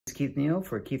Keith Neal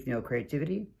for Keith Neal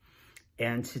Creativity,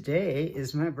 and today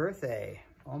is my birthday.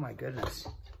 Oh my goodness.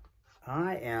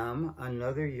 I am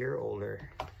another year older.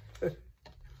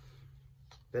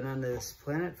 Been on this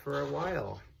planet for a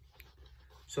while.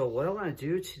 So what I want to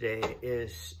do today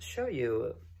is show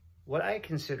you what I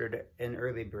considered an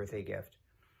early birthday gift.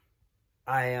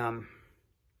 I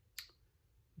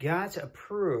got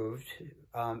approved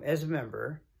as a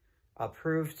member,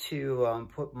 approved to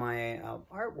put my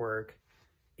artwork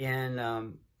in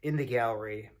the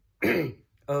gallery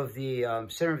of the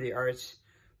Center of the Arts,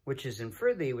 which is in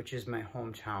Fridley, which is my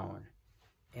hometown.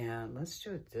 And let's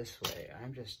do it this way.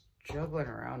 I'm just juggling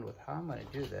around with how I'm going to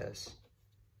do this.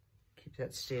 Keep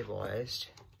that stabilized.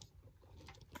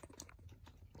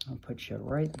 I'll put you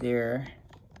right there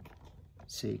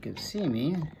so you can see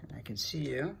me. I can see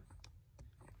you.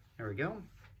 There we go.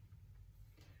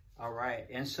 All right,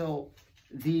 and so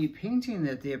the painting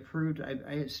that they approved,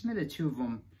 I submitted 2 of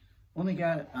them. Only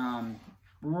got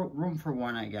room for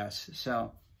 1, I guess.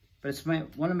 So, but it's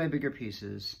one of my bigger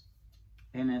pieces,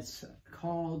 and it's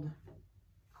called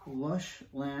Lush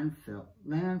Landfall,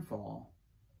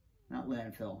 not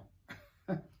landfill.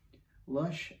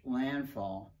 Lush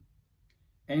Landfall.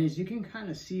 And as you can kind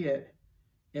of see it,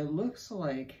 it looks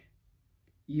like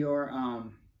you're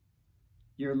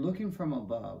looking from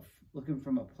above, looking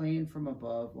from a plane from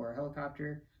above or a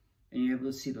helicopter, and you're able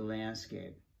to see the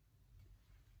landscape.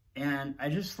 And I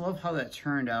just love how that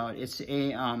turned out. It's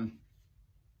a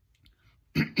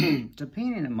it's a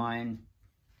painting of mine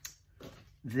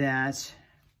that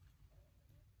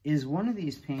is one of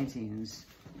these paintings.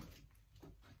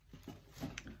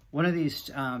 One of these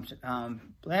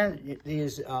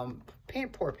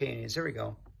paint pour paintings. There we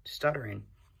go. Stuttering.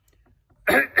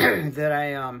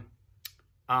 That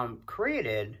I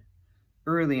created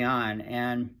early on,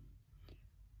 and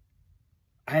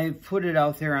I put it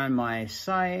out there on my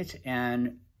site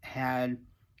and had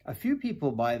a few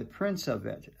people buy the prints of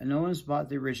it. And no one's bought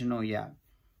the original yet.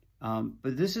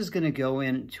 But this is going to go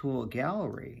into a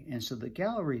gallery, and so the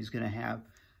gallery is going to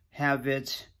have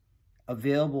it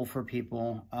available for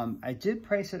people. I did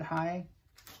price it high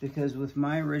because with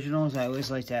my originals, I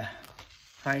always like to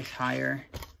price higher.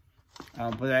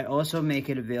 But I also make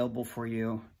it available for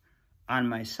you on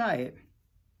my site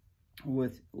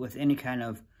with any kind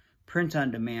of print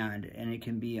on demand, and it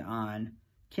can be on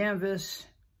canvas,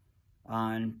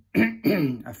 on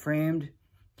a framed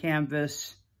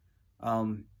canvas,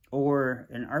 or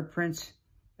an art print,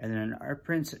 and then an art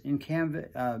print in canvas,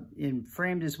 in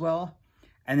framed as well.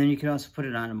 And then you can also put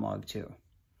it on a mug too.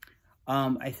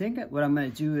 I think that what I'm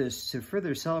going to do is to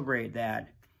further celebrate that,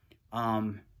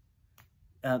 you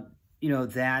know,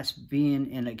 that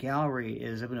being in a gallery,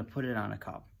 is I'm going to put it on a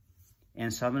cup.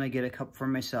 And so I'm going to get a cup for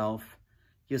myself.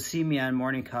 You'll see me on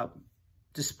Morning Cup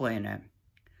displaying it.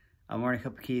 Morning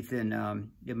Cup Keith in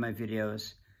my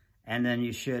videos. And then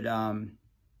you should, I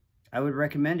would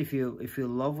recommend, if you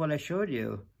love what I showed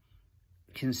you,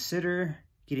 consider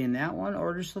getting that one,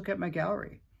 or just look at my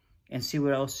gallery and see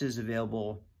what else is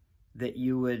available that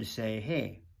you would say,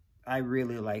 hey, I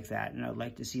really like that, and I'd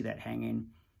like to see that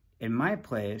hanging in my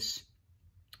place.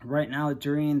 Right now,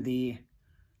 during the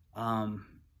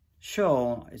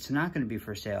show, it's not going to be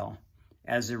for sale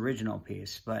as the original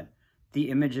piece, but the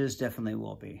images definitely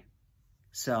will be.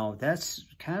 So that's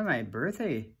kind of my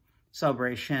birthday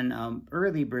celebration,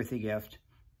 early birthday gift.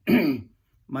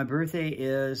 My birthday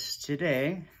is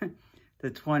today,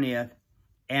 the 20th,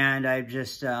 and I'm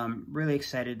just really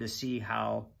excited to see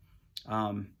how,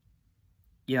 you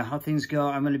know, how things go.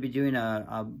 I'm going to be doing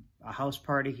a house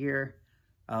party here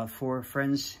for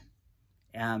friends,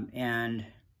 and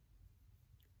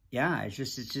yeah, it's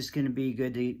just going to be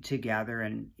good to gather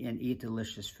and eat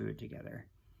delicious food together.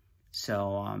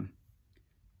 So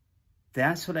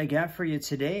that's what I got for you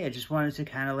today. I just wanted to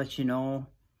kind of let you know,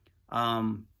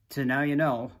 so now you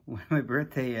know when my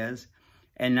birthday is,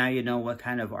 and now you know what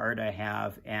kind of art I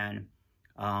have, and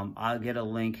I'll get a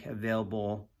link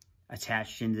available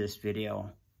attached in this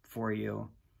video for you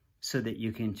so that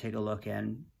you can take a look.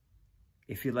 And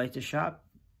if you'd like to shop,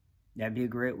 that'd be a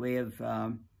great way of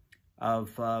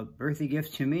birthday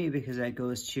gift to me, because that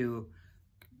goes to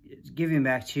giving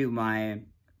back to my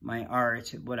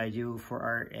art, what I do for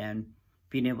art, and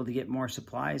being able to get more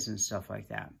supplies and stuff like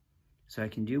that, so I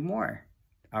can do more.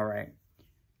 All right.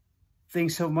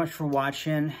 Thanks so much for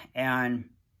watching. And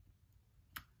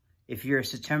if you're a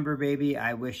September baby,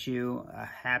 I wish you a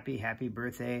happy, happy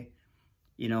birthday.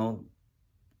 You know,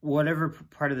 whatever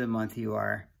part of the month you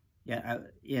are, yeah,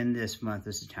 in this month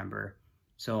of September.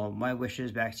 So my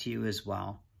wishes back to you as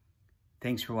well.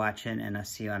 Thanks for watching, and I'll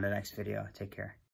see you on the next video. Take care.